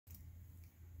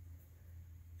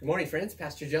Good morning, friends.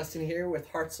 Pastor Justin here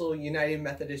with Hartselle United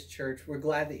Methodist Church. We're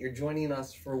glad that you're joining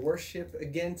us for worship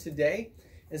again today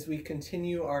as we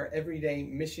continue our Everyday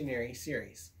Missionary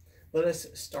series. Let us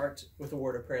start with a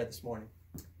word of prayer this morning.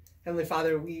 Heavenly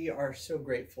Father, we are so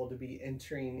grateful to be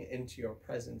entering into your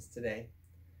presence today.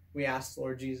 We ask,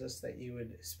 Lord Jesus, that you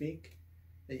would speak,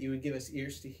 that you would give us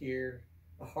ears to hear,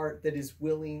 a heart that is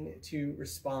willing to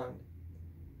respond.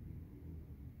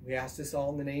 We ask this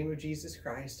all in the name of Jesus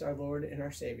Christ, our Lord and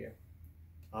our Savior.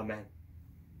 Amen.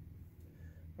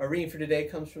 Our reading for today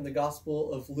comes from the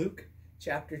Gospel of Luke,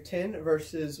 chapter 10,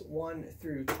 verses 1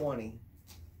 through 20.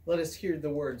 Let us hear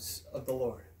the words of the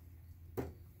Lord.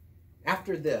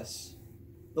 After this,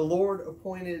 the Lord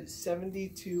appointed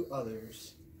 72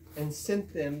 others and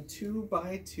sent them 2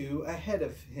 by 2 ahead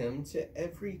of him to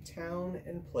every town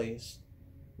and place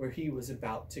where he was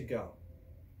about to go.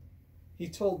 He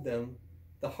told them,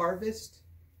 "The harvest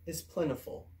is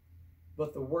plentiful,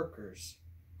 but the workers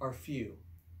are few.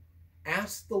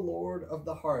 Ask the Lord of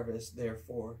the harvest,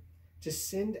 therefore, to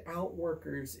send out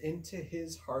workers into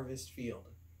his harvest field.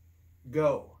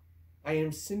 Go, I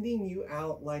am sending you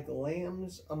out like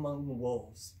lambs among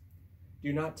wolves.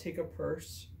 Do not take a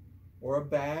purse or a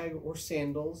bag or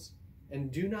sandals,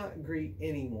 and do not greet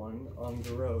anyone on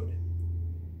the road.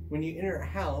 When you enter a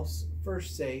house,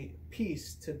 first say,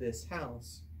 'Peace to this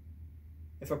house.'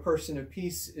 If a person of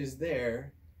peace is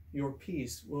there, your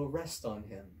peace will rest on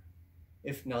him.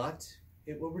 If not,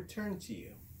 it will return to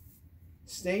you.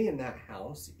 Stay in that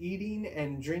house, eating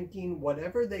and drinking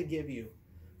whatever they give you,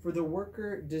 for the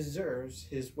worker deserves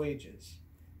his wages.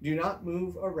 Do not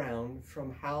move around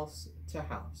from house to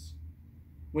house.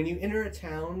 When you enter a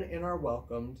town and are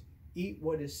welcomed, eat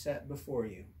what is set before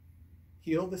you.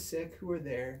 Heal the sick who are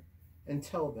there, and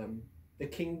tell them, the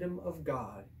kingdom of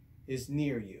God is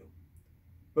near you.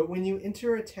 But when you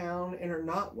enter a town and are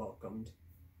not welcomed,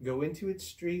 go into its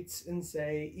streets and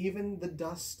say, even the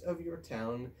dust of your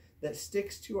town that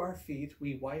sticks to our feet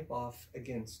we wipe off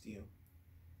against you.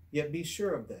 Yet be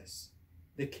sure of this,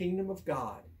 the kingdom of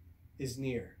God is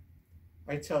near.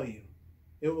 I tell you,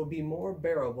 it will be more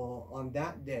bearable on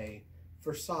that day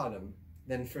for Sodom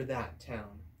than for that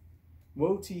town.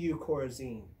 Woe to you,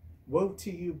 Chorazin! Woe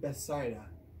to you, Bethsaida!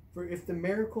 For if the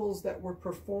miracles that were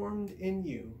performed in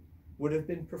you would have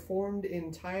been performed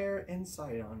in Tyre and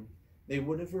Sidon, they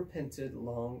would have repented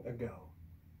long ago,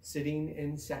 sitting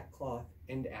in sackcloth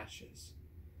and ashes.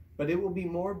 But it will be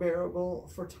more bearable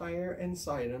for Tyre and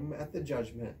Sidon at the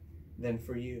judgment than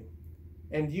for you.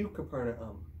 And you,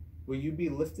 Capernaum, will you be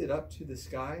lifted up to the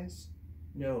skies?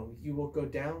 No, you will go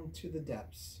down to the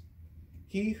depths.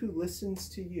 He who listens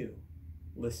to you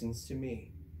listens to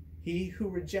me. He who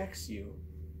rejects you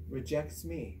rejects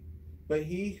me. But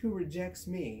he who rejects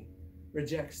me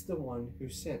rejects the one who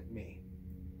sent me."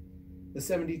 The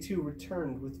 72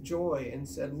 returned with joy and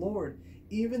said, "Lord,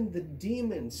 even the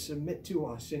demons submit to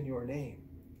us in your name."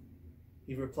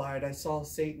 He replied, "I saw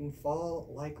Satan fall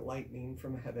like lightning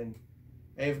from heaven.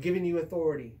 I have given you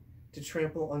authority to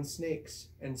trample on snakes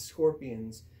and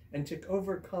scorpions and to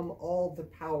overcome all the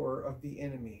power of the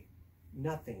enemy.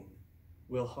 Nothing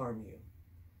will harm you.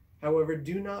 However,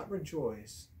 do not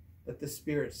rejoice that the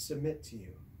spirits submit to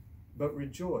you, but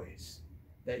rejoice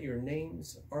that your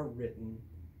names are written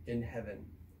in heaven."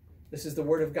 This is the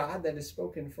word of God that is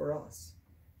spoken for us,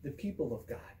 the people of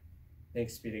God.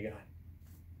 Thanks be to God.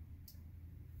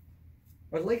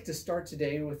 I'd like to start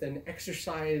today with an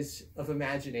exercise of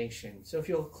imagination. So if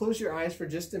you'll close your eyes for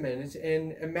just a minute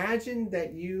and imagine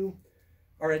that you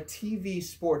are a TV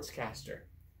sportscaster.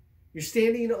 You're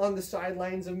standing on the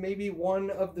sidelines of maybe one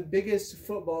of the biggest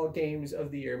football games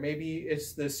of the year. Maybe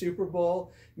it's the Super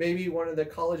Bowl, maybe one of the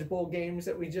college bowl games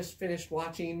that we just finished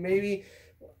watching, maybe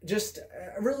just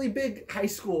a really big high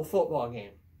school football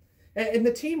game. And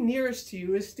the team nearest to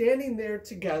you is standing there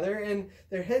together and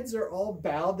their heads are all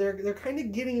bowed. They're kind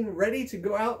of getting ready to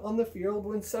go out on the field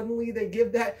when suddenly they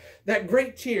give that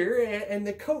great cheer and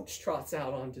the coach trots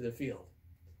out onto the field.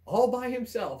 All by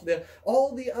himself.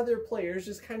 All the other players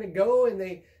just kind of go and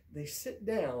they sit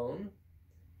down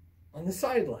on the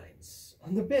sidelines,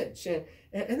 on the bench. And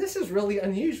this is really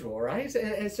unusual, right?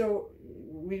 And so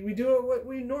we do what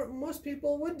most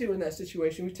people would do in that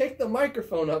situation. We take the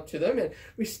microphone up to them and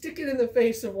we stick it in the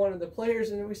face of one of the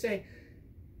players and we say,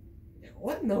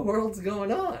 "What in the world's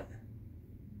going on?"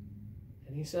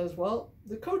 And he says, "Well,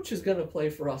 the coach is going to play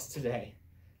for us today."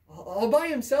 All by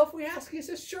himself, we ask. He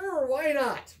says, "Sure, why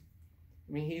not?"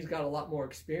 I mean, he's got a lot more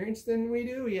experience than we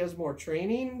do. He has more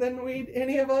training than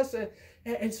any of us.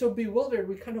 And so bewildered,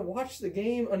 we kind of watch the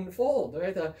game unfold.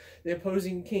 Right? The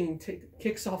opposing team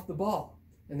kicks off the ball.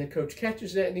 And the coach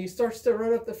catches it and he starts to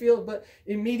run up the field, but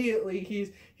immediately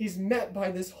he's met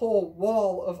by this whole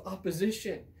wall of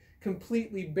opposition,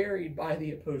 completely buried by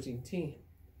the opposing team.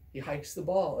 He hikes the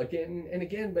ball again and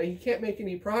again, but he can't make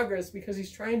any progress because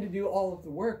he's trying to do all of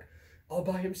the work all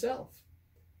by himself.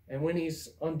 And when he's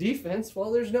on defense,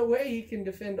 well, there's no way he can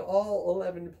defend all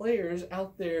 11 players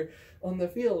out there on the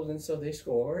field. And so they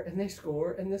score, and they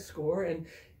score, and they score, and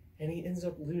he ends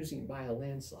up losing by a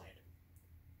landslide.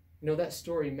 You know, that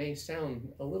story may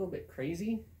sound a little bit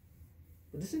crazy,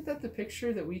 but isn't that the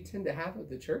picture that we tend to have of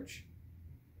the church?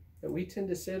 That we tend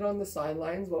to sit on the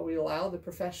sidelines while we allow the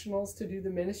professionals to do the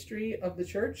ministry of the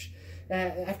church.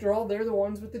 After all, they're the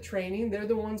ones with the training. They're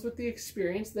the ones with the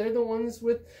experience. They're the ones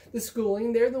with the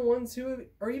schooling. They're the ones who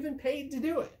are even paid to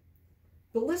do it.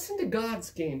 But listen to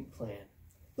God's game plan.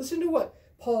 Listen to what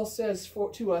Paul says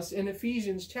to us in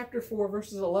Ephesians chapter 4,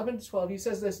 verses 11 to 12. He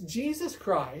says this: Jesus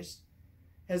Christ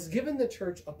has given the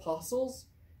church apostles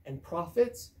and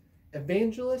prophets,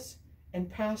 evangelists and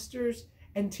pastors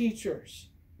and teachers.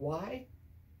 Why?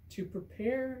 To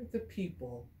prepare the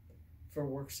people for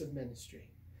works of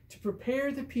ministry. To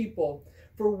prepare the people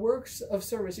for works of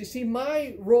service. You see,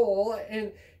 my role,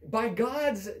 and by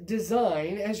God's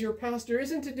design as your pastor,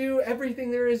 isn't to do everything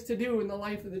there is to do in the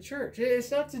life of the church. It's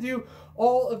not to do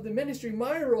all of the ministry.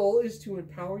 My role is to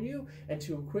empower you and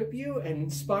to equip you and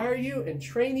inspire you and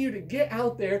train you to get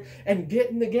out there and get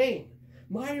in the game.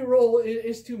 My role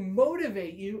is to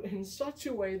motivate you in such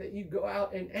a way that you go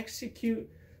out and execute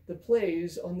the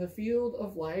plays on the field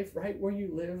of life, right where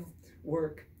you live,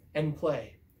 work, and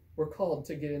play. We're called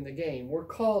to get in the game. We're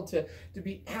called to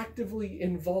be actively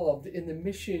involved in the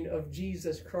mission of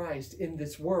Jesus Christ in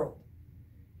this world.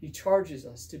 He charges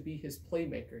us to be his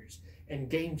playmakers and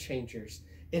game changers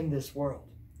in this world,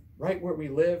 right where we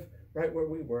live, right where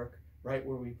we work, right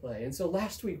where we play. And so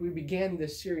last week we began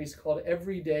this series called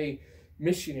Everyday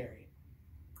Missionary,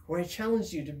 where I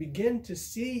challenged you to begin to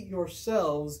see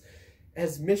yourselves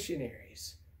as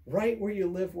missionaries, right where you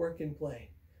live, work, and play.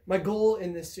 My goal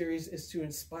in this series is to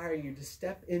inspire you to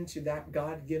step into that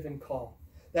God-given call,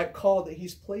 that call that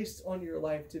he's placed on your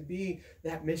life to be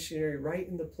that missionary right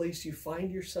in the place you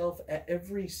find yourself at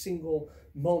every single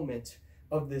moment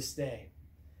of this day.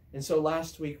 And so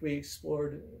last week we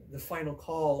explored the final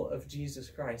call of Jesus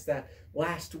Christ, that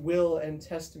last will and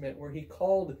testament where he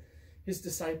called his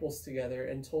disciples together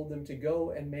and told them to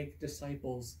go and make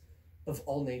disciples of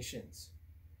all nations.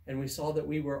 And we saw that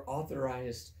we were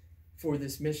authorized for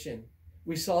this mission.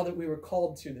 We saw that we were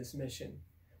called to this mission.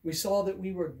 We saw that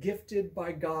we were gifted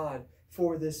by God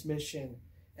for this mission,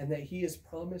 and that he has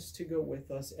promised to go with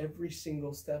us every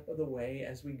single step of the way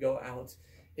as we go out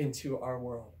into our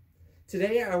world.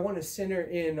 Today, I want to center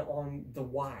in on the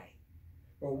why,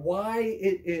 or why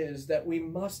it is that we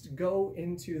must go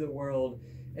into the world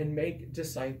and make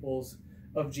disciples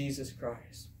of Jesus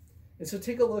Christ. And so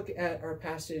take a look at our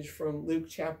passage from Luke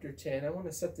chapter 10. I want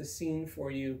to set the scene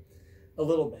for you a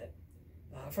little bit.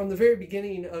 From the very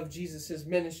beginning of Jesus'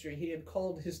 ministry, he had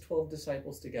called his 12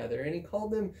 disciples together, and he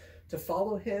called them to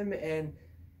follow him and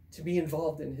to be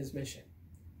involved in his mission.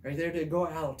 Right? They're to go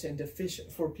out and to fish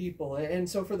for people. And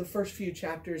so for the first few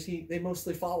chapters, they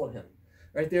mostly follow him.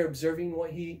 Right? They're observing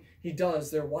what he does.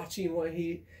 They're watching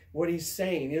what he's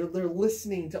saying. They're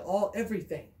listening to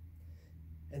everything.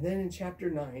 And then in chapter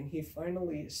 9, he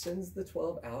finally sends the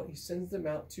 12 out. He sends them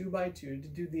out 2 by 2 to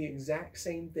do the exact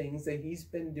same things that he's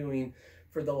been doing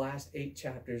for the last 8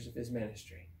 chapters of his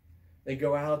ministry. They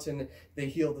go out and they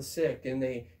heal the sick, and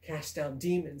they cast out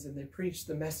demons, and they preach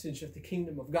the message of the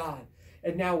kingdom of God.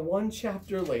 And now 1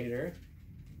 chapter later,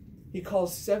 he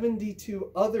calls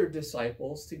 72 other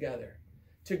disciples together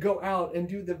to go out and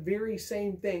do the very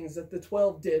same things that the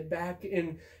 12 did back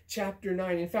in chapter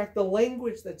 9. In fact, the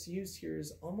language that's used here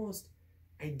is almost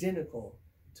identical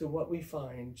to what we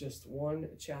find just 1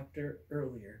 chapter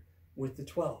earlier with the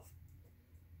 12.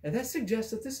 And that suggests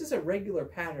that this is a regular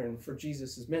pattern for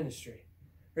Jesus' ministry.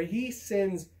 Right? He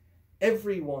sends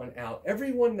everyone out,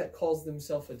 everyone that calls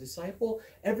themselves a disciple,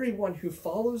 everyone who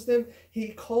follows them, he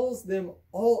calls them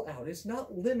all out. It's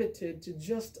not limited to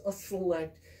just a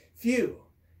select few.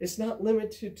 It's not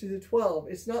limited to the 12.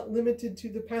 It's not limited to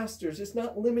the pastors. It's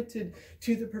not limited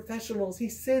to the professionals. He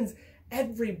sends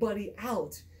everybody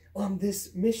out on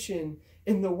this mission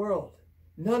in the world.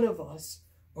 None of us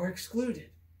are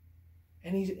excluded.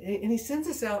 And he sends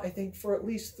us out, I think, for at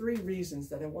least 3 reasons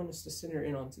that I want us to center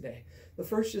in on today. The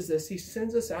first is this: he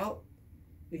sends us out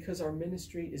because our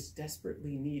ministry is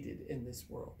desperately needed in this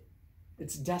world.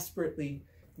 It's desperately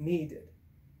needed.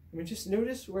 I mean, just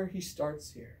notice where he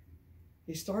starts here.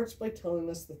 He starts by telling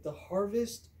us that the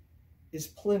harvest is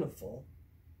plentiful,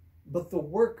 but the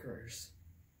workers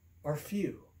are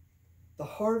few. The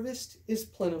harvest is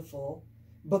plentiful,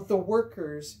 but the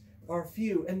workers are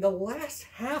few. And the last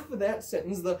half of that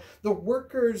sentence, the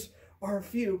workers are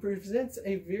few, presents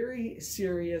a very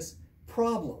serious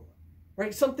problem,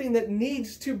 right? Something that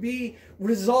needs to be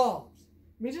resolved.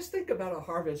 I mean, just think about a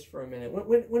harvest for a minute.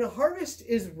 When a harvest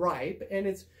is ripe and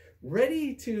it's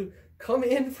ready to come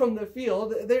in from the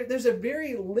field, there's a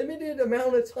very limited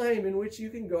amount of time in which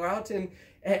you can go out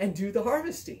and do the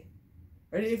harvesting.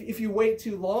 Right? If you wait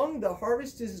too long, the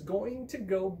harvest is going to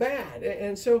go bad.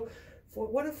 And so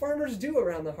what do farmers do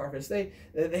around the harvest?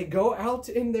 They go out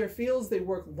in their fields, they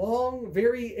work long,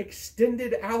 very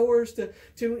extended hours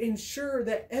to ensure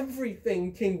that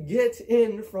everything can get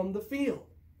in from the field.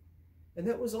 And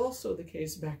that was also the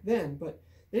case back then, but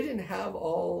they didn't have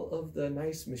all of the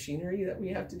nice machinery that we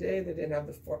have today. They didn't have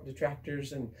the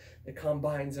tractors and the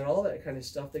combines and all that kind of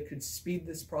stuff that could speed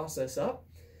this process up.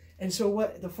 And so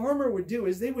what the farmer would do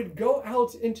is they would go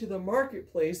out into the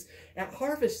marketplace at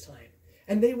harvest time,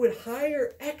 and they would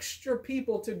hire extra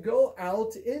people to go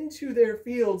out into their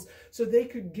fields so they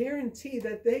could guarantee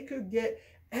that they could get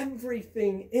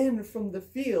everything in from the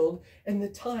field in the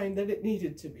time that it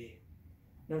needed to be.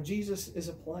 Now, Jesus is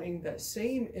applying that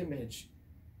same image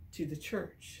to the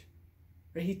church.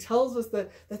 Right? He tells us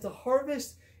that the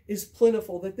harvest is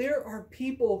plentiful, that there are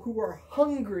people who are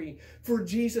hungry for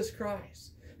Jesus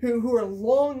Christ, who are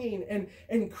longing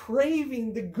and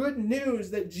craving the good news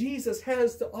that Jesus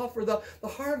has to offer. The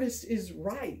harvest is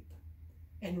ripe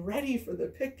and ready for the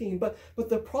picking, but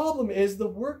the problem is the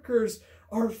workers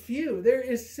are few. There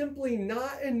is simply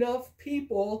not enough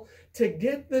people to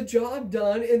get the job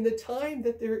done in the time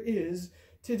that there is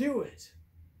to do it.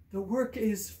 The work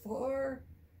is far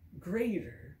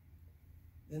greater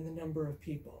than the number of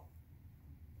people.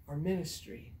 Our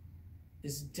ministry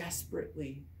is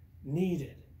desperately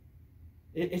needed.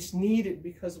 It's needed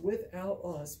because without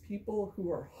us, people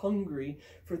who are hungry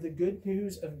for the good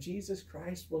news of Jesus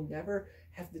Christ will never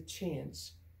have the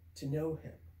chance to know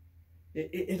him.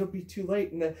 It'll be too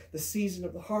late, and the season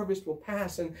of the harvest will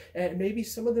pass, and maybe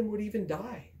some of them would even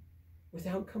die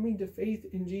without coming to faith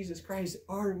in Jesus Christ.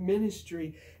 Our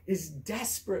ministry is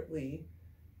desperately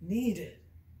needed.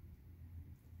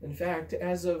 In fact,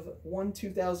 as of one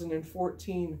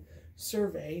 2014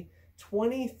 survey,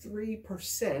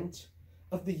 23%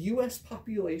 of the U.S.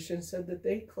 population said that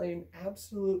they claim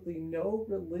absolutely no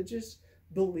religious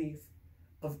belief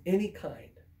of any kind.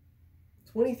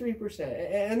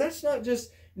 23%. And that's not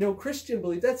just no Christian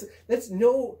belief. That's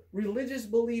no religious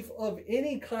belief of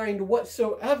any kind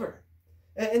whatsoever.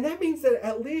 And that means that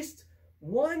at least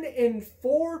 1 in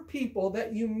 4 people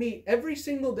that you meet every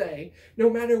single day, no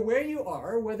matter where you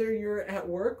are, whether you're at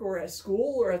work or at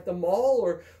school or at the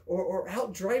mall or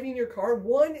out driving your car,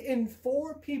 1 in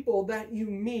 4 people that you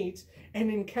meet and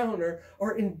encounter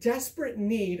are in desperate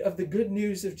need of the good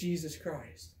news of Jesus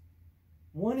Christ.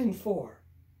 1 in 4.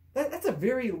 That's a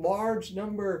very large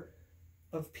number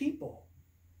of people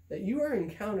that you are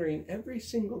encountering every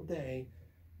single day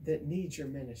that need your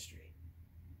ministry,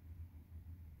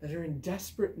 that are in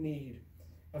desperate need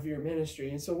of your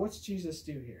ministry. And so what's Jesus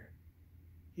do here?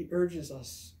 He urges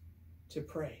us to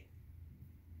pray.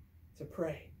 To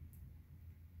pray.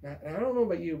 Now, I don't know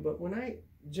about you, but when I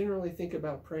generally think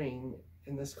about praying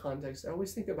in this context, I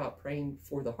always think about praying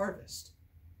for the harvest.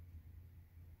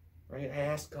 Right? I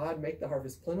ask God, make the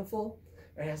harvest plentiful.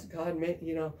 I ask God, make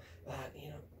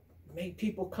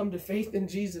people come to faith in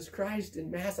Jesus Christ in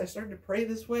mass. I started to pray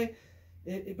this way.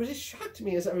 But it shocked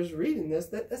me as I was reading this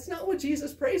that that's not what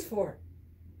Jesus prays for.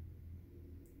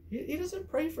 He doesn't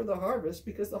pray for the harvest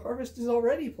because the harvest is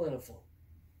already plentiful.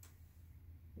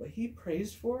 What he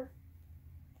prays for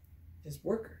is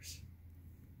workers.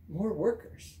 More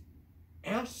workers.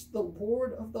 Ask the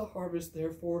Lord of the harvest,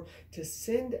 therefore, to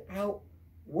send out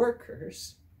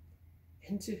workers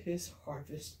into his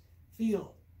harvest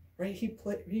field. Right?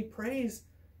 He prays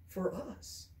for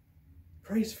us.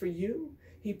 Prays for you.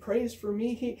 He prays for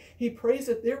me. He prays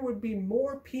that there would be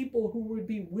more people who would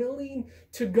be willing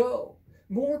to go.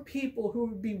 More people who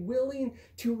would be willing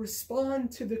to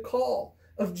respond to the call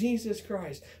of Jesus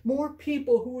Christ. More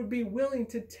people who would be willing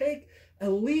to take a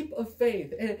leap of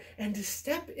faith and to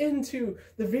step into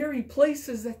the very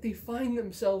places that they find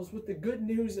themselves with the good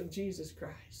news of Jesus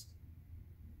Christ.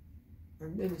 Our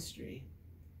ministry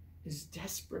is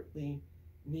desperately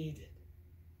needed.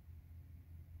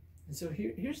 And so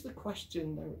here's the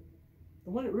question, the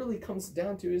one it really comes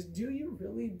down to is, do you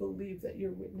really believe that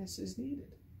your witness is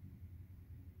needed?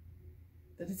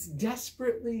 That it's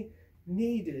desperately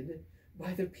needed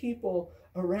by the people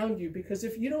around you? Because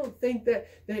if you don't think that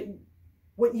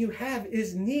what you have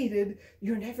is needed,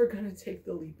 you're never going to take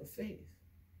the leap of faith.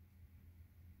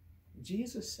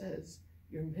 Jesus says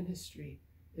your ministry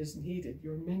is needed.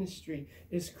 Your ministry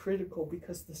is critical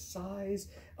because the size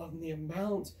of the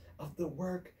amount of the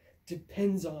work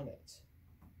depends on it.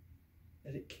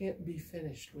 That it can't be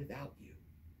finished without you.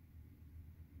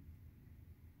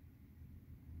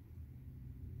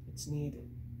 It's needed.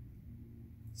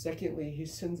 Secondly, he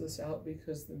sends us out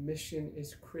because the mission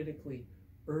is critically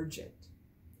urgent.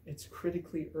 It's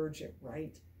critically urgent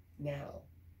right now.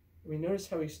 I mean, notice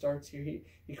how he starts here.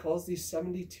 He calls these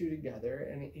 72 together,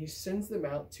 and he sends them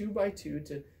out 2 by 2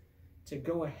 to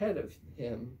go ahead of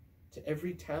him to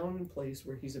every town and place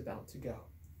where he's about to go.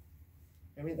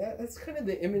 I mean, that's kind of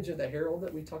the image of the herald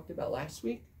that we talked about last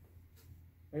week.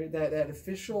 Right? That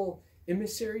official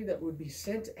emissary that would be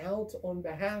sent out on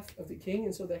behalf of the king.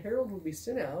 And so the herald would be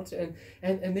sent out, and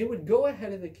they would go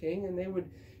ahead of the king, and they would,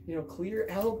 clear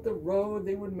out the road.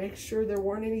 They would make sure there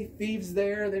weren't any thieves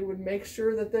there. They would make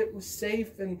sure that it was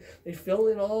safe, and they fill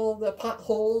in all the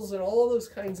potholes and all those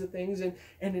kinds of things, and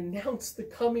announce the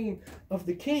coming of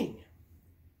the king.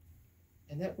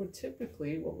 And that would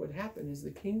typically, what would happen is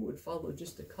the king would follow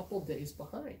just a couple days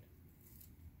behind,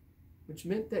 which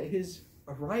meant that his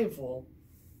arrival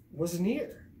was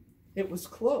near. It was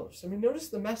close. I mean, notice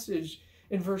the message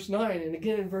in verse 9 and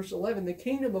again in verse 11. The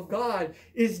kingdom of God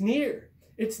is near.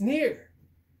 It's near.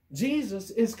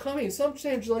 Jesus is coming. Some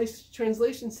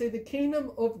translations say the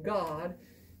kingdom of God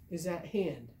is at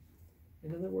hand.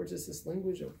 In other words, it's this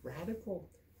language of radical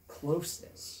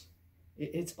closeness.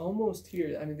 It's almost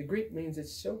here. I mean, the Greek means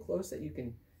it's so close that you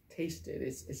can taste it.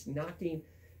 It's knocking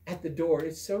at the door.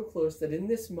 It's so close that in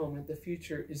this moment, the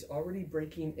future is already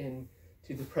breaking in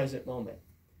to the present moment.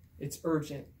 It's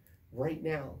urgent right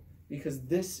now because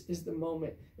this is the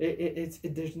moment.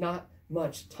 There's not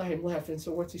much time left. And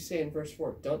so what's he saying in verse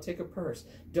 4? Don't take a purse.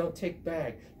 Don't take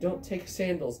bag. Don't take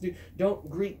sandals. Don't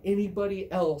greet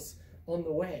anybody else on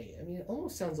the way. I mean, it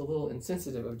almost sounds a little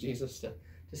insensitive of Jesus to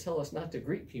tell us not to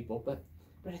greet people. But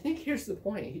I think here's the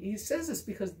point. He says this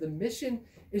because the mission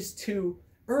is too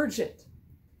urgent.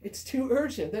 It's too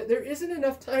urgent. That there isn't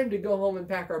enough time to go home and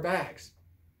pack our bags.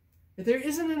 There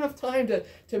isn't enough time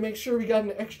to make sure we got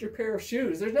an extra pair of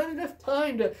shoes. There's not enough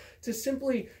time to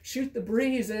simply shoot the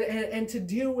breeze and to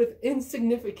deal with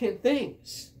insignificant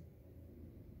things.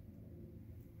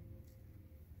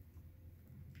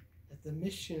 That the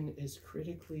mission is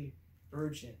critically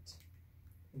urgent.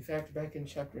 In fact, back in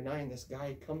chapter 9, this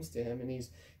guy comes to him and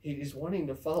he's wanting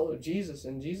to follow Jesus.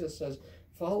 And Jesus says,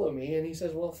 follow me. And he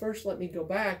says, well, first let me go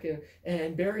back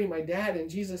and bury my dad. And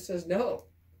Jesus says, no.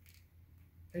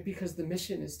 Right? Because the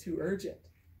mission is too urgent.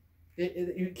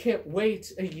 You can't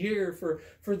wait a year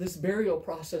for this burial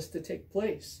process to take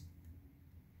place.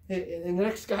 And the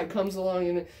next guy comes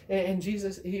along and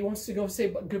Jesus, he wants to go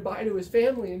say goodbye to his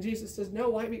family. And Jesus says, no,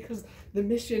 why? Because the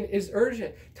mission is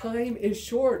urgent. Time is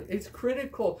short. It's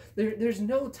critical. There's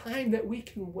no time that we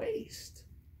can waste.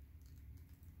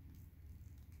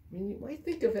 I mean, you might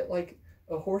think of it like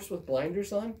a horse with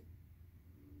blinders on.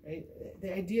 Right?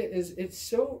 The idea is it's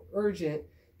so urgent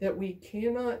that we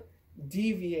cannot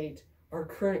deviate our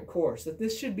current course. That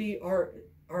this should be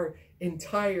our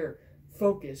entire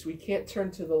focus. We can't turn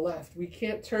to the left. We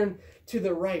can't turn to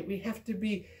the right. We have to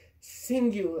be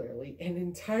singularly and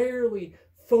entirely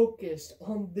focused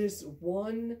on this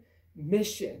one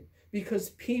mission because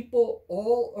people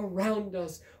all around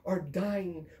us are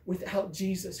dying without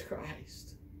Jesus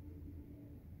Christ.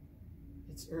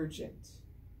 It's urgent.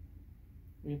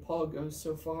 I mean, Paul goes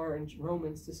so far in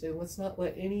Romans to say, let's not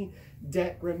let any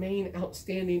debt remain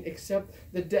outstanding except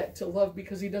the debt to love,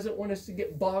 because he doesn't want us to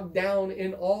get bogged down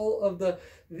in all of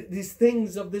these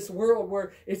things of this world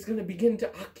where it's going to begin to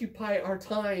occupy our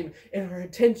time and our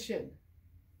attention.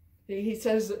 He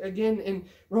says again in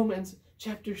Romans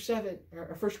chapter 7,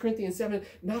 or 1 Corinthians 7,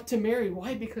 not to marry.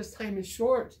 Why? Because time is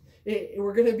short.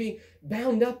 We're going to be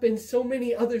bound up in so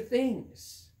many other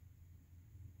things.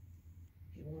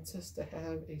 He wants us to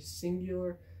have a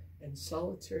singular and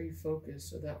solitary focus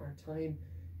so that our time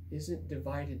isn't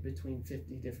divided between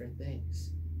 50 different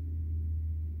things.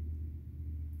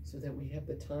 So that we have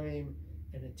the time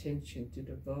and attention to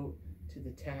devote to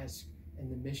the task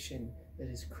and the mission that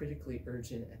is critically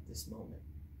urgent at this moment.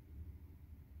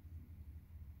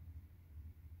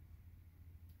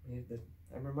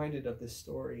 I'm reminded of this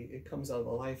story. It comes out of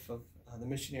the life of the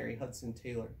missionary Hudson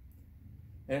Taylor.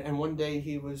 And one day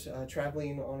he was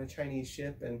traveling on a Chinese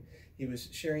ship, and he was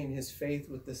sharing his faith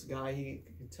with this guy. He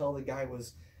could tell the guy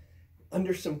was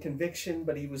under some conviction,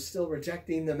 but he was still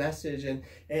rejecting the message. And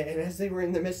as they were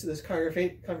in the midst of this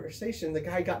conversation, the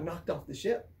guy got knocked off the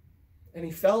ship. And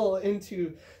he fell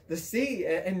into the sea,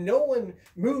 and no one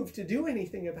moved to do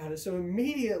anything about it. So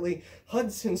immediately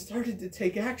Hudson started to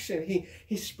take action.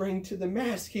 He sprang to the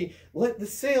mast. He let the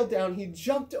sail down. He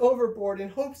jumped overboard in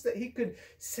hopes that he could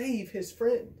save his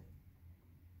friend.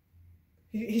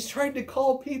 He's trying to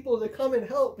call people to come and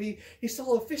help. He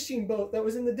saw a fishing boat that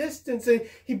was in the distance, and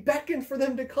he beckoned for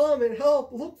them to come and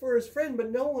help look for his friend,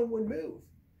 but no one would move.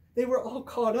 They were all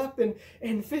caught up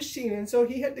in fishing, and so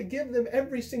he had to give them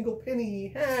every single penny he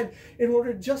had in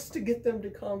order just to get them to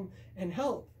come and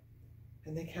help.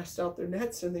 And they cast out their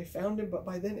nets, and they found him, but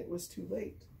by then it was too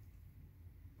late.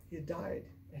 He had died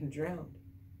and drowned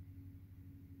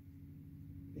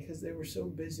because they were so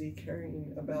busy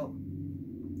caring about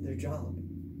their job,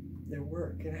 their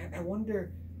work. And I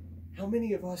wonder how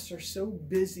many of us are so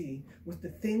busy with the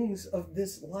things of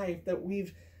this life that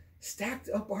we've stacked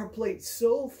up our plate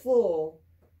so full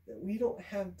that we don't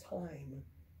have time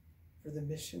for the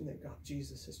mission that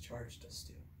Jesus has charged us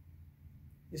to.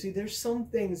 You see, there's some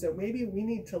things that maybe we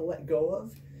need to let go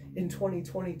of in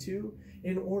 2022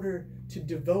 in order to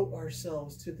devote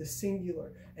ourselves to the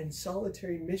singular and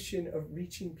solitary mission of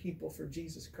reaching people for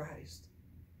Jesus Christ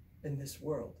in this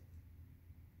world.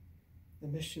 The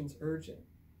mission's urgent.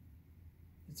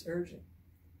 It's urgent.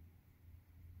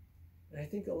 And I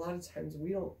think a lot of times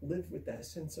we don't live with that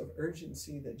sense of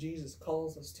urgency that Jesus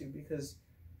calls us to because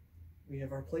we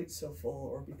have our plates so full,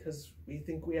 or because we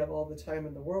think we have all the time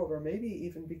in the world, or maybe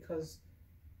even because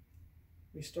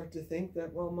we start to think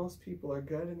that, well, most people are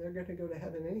good and they're going to go to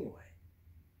heaven anyway.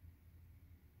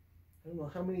 I don't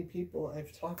know how many people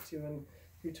I've talked to and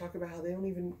who talk about how they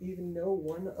don't even know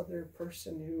one other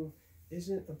person who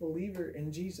isn't a believer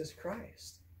in Jesus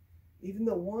Christ. Even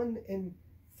the 1 in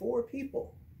 4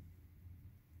 people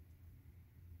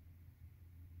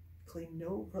claim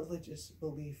no religious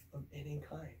belief of any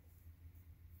kind.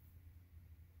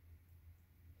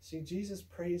 See, Jesus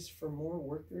prays for more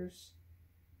workers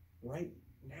right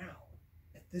now,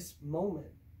 at this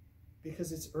moment,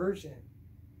 because it's urgent.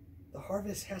 The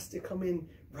harvest has to come in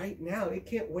right now. It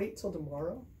can't wait till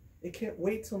tomorrow. It can't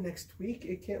wait till next week.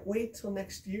 It can't wait till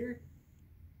next year.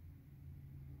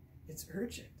 It's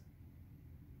urgent.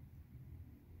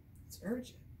 It's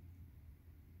urgent.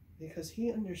 Because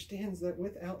he understands that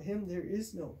without him, there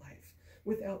is no life.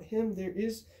 Without him, there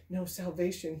is no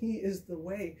salvation. He is the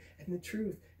way and the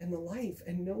truth and the life,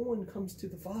 and no one comes to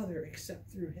the Father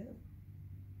except through him.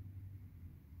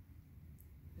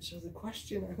 And so the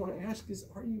question I want to ask is,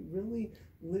 are you really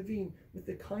living with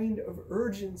the kind of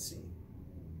urgency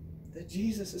that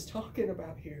Jesus is talking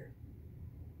about here?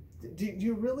 Do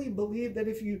you really believe that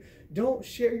if you don't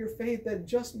share your faith, that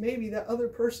just maybe that other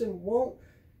person won't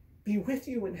be with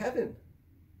you in heaven?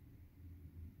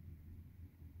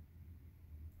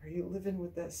 Are you living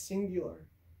with that singular,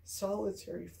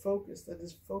 solitary focus that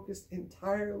is focused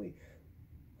entirely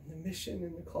on the mission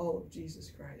and the call of Jesus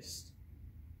Christ?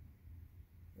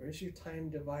 Or is your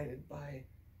time divided by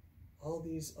all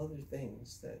these other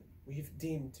things that we've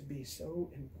deemed to be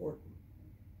so important?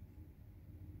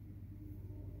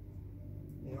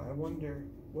 You know, I wonder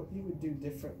what you would do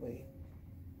differently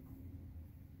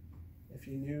if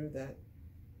you knew that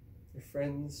your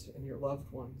friends and your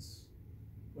loved ones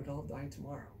would all die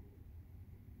tomorrow.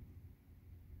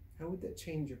 How would that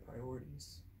change your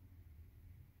priorities?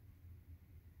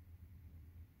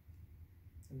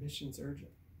 The mission's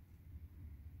urgent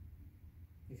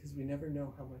because we never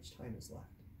know how much time is left.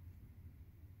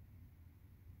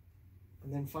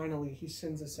 And then finally, he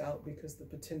sends us out because the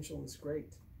potential is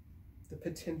great. The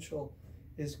potential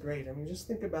is great. I mean, just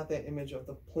think about that image of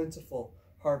the plentiful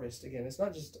harvest again. It's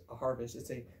not just a harvest,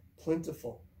 it's a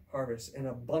plentiful harvest, an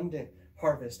abundant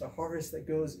harvest, a harvest that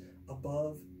goes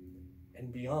above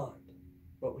and beyond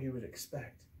what we would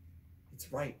expect.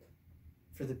 It's ripe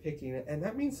for the picking, and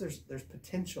that means there's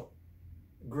potential,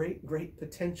 great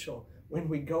potential when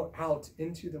we go out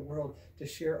into the world to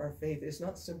share our faith. It's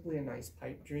not simply a nice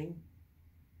pipe dream.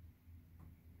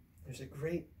 There's a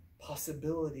great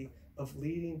possibility of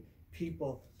leading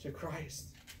people to Christ.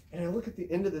 And I look at the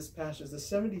end of this passage, the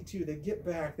 72, they get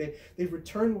back, they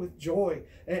return with joy,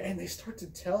 and they start to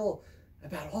tell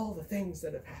about all the things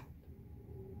that have happened.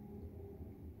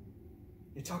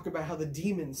 They talk about how the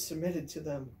demons submitted to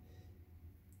them.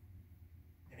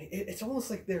 I mean, it's almost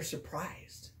like they're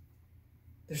surprised.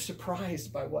 They're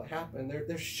surprised by what happened.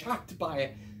 They're shocked by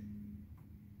it.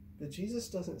 But Jesus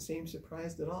doesn't seem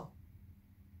surprised at all.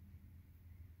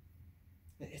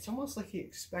 It's almost like he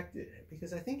expected it,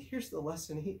 because I think here's the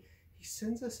lesson. He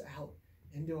sends us out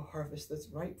into a harvest that's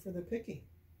ripe for the picking.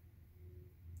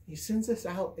 He sends us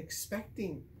out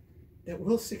expecting that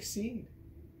we'll succeed.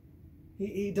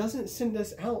 He doesn't send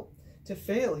us out to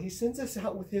fail. He sends us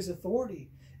out with his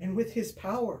authority and with his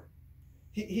power.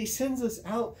 He sends us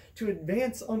out to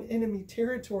advance on enemy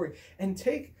territory and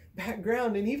take back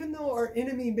ground. And even though our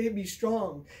enemy may be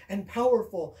strong and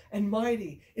powerful and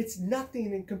mighty, it's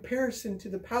nothing in comparison to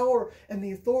the power and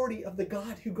the authority of the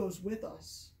God who goes with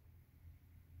us.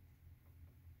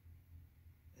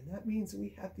 And that means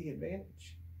we have the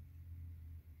advantage.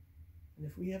 And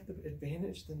if we have the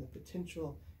advantage, then the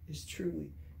potential is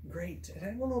truly great. And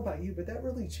I don't know about you, but that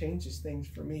really changes things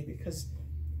for me, because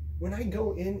when I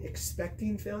go in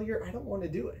expecting failure, I don't want to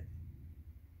do it.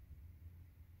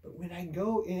 But when I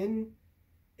go in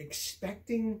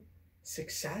expecting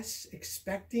success,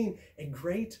 expecting a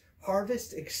great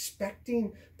harvest,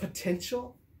 expecting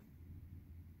potential,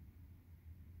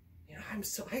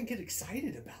 I get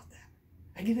excited about that.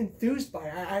 I get enthused by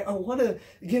it. I want to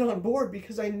get on board,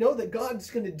 because I know that God's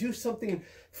going to do something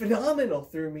phenomenal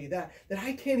through me that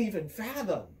I can't even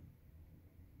fathom.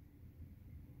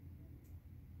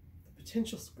 The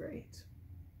potential's great.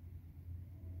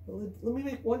 But let me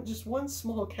make just one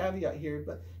small caveat here.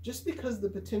 But just because the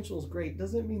potential is great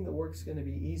doesn't mean the work's going to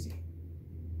be easy.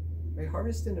 Right?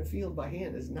 Harvesting a field by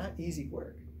hand is not easy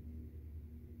work.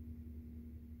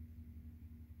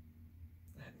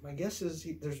 My guess is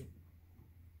there's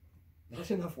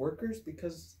not enough workers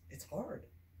because it's hard.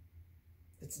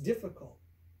 It's difficult.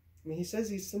 I mean, he says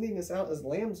he's sending us out as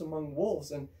lambs among wolves,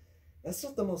 and that's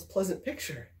not the most pleasant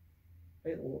picture.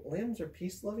 Right? Lambs are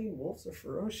peace-loving, wolves are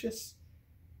ferocious.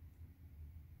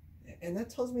 And that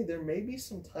tells me there may be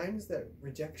some times that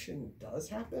rejection does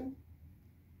happen.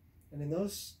 And in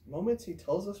those moments, he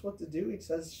tells us what to do. He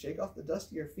says, shake off the dust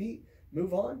of your feet,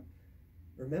 move on.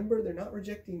 Remember, they're not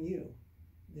rejecting you.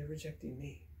 They're rejecting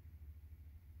me.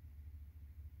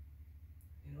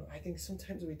 I think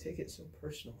sometimes we take it so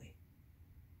personally.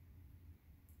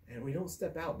 And we don't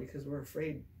step out because we're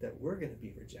afraid that we're going to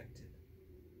be rejected.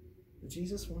 But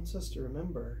Jesus wants us to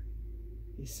remember,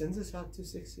 he sends us out to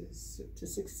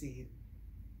succeed.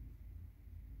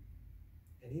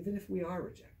 And even if we are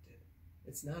rejected,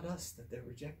 it's not us that they're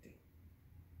rejecting.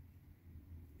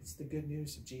 It's the good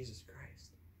news of Jesus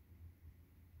Christ.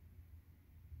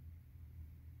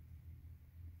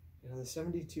 The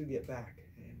 72 get back,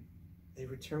 and they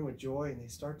return with joy, and they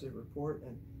start to report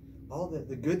and all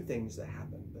the good things that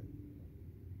happen.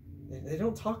 But they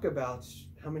don't talk about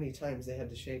how many times they had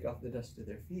to shake off the dust of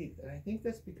their feet. And I think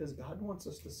that's because God wants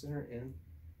us to center in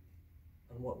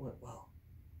on what went well,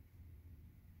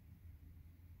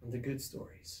 on the good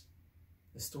stories,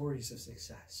 the stories of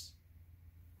success.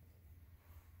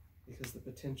 Because the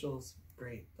potential's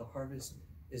great. The harvest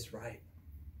is ripe.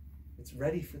 It's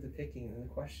ready for the picking. And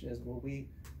the question is, will we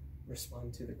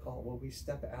respond to the call? Will we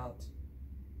step out?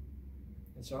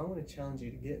 And so I want to challenge you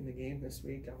to get in the game this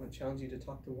week. I want to challenge you to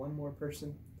talk to one more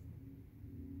person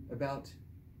about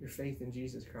your faith in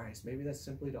Jesus Christ. Maybe that's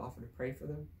simply to offer to pray for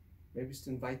them. Maybe it's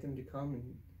to invite them to come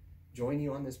and join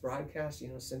you on this broadcast.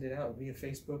 Send it out via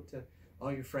Facebook to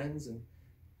all your friends and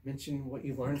mention what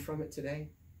you learned from it today.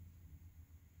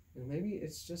 And maybe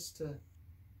it's just to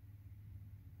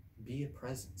be a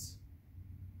presence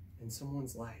in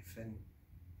someone's life and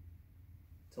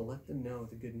to let them know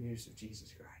the good news of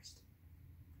Jesus Christ.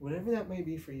 Whatever that may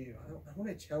be for you, I want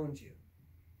to challenge you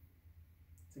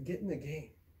to get in the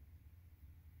game,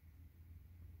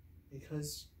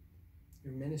 because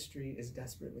your ministry is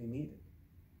desperately needed.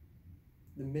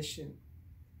 The mission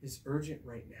is urgent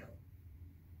right now,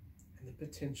 and the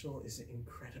potential is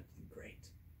incredibly great.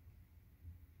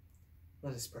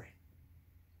 Let us pray.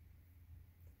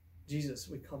 Jesus,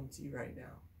 we come to you right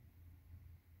now,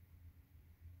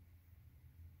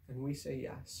 and we say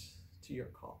yes to your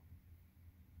call.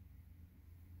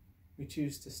 We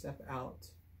choose to step out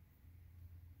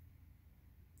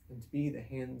and to be the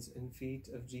hands and feet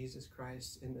of Jesus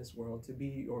Christ in this world, to be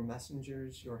your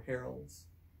messengers, your heralds,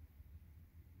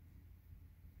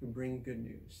 who bring good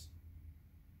news.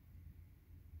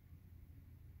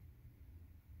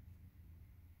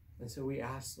 And so we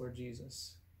ask, Lord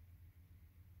Jesus,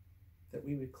 that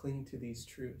we would cling to these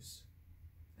truths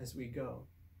as we go,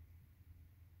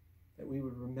 that we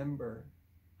would remember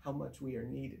how much we are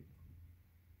needed,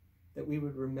 that we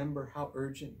would remember how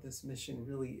urgent this mission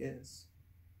really is,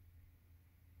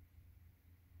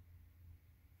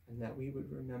 and that we would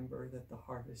remember that the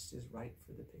harvest is ripe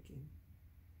for the picking.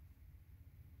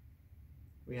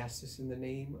 We ask this in the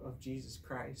name of Jesus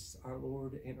Christ, our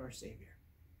Lord and our Savior.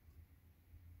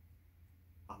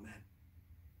 Amen.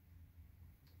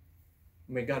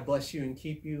 May God bless you and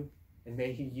keep you, and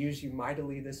may he use you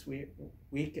mightily this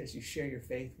week as you share your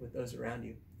faith with those around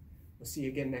you. We'll see you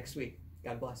again next week.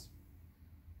 God bless.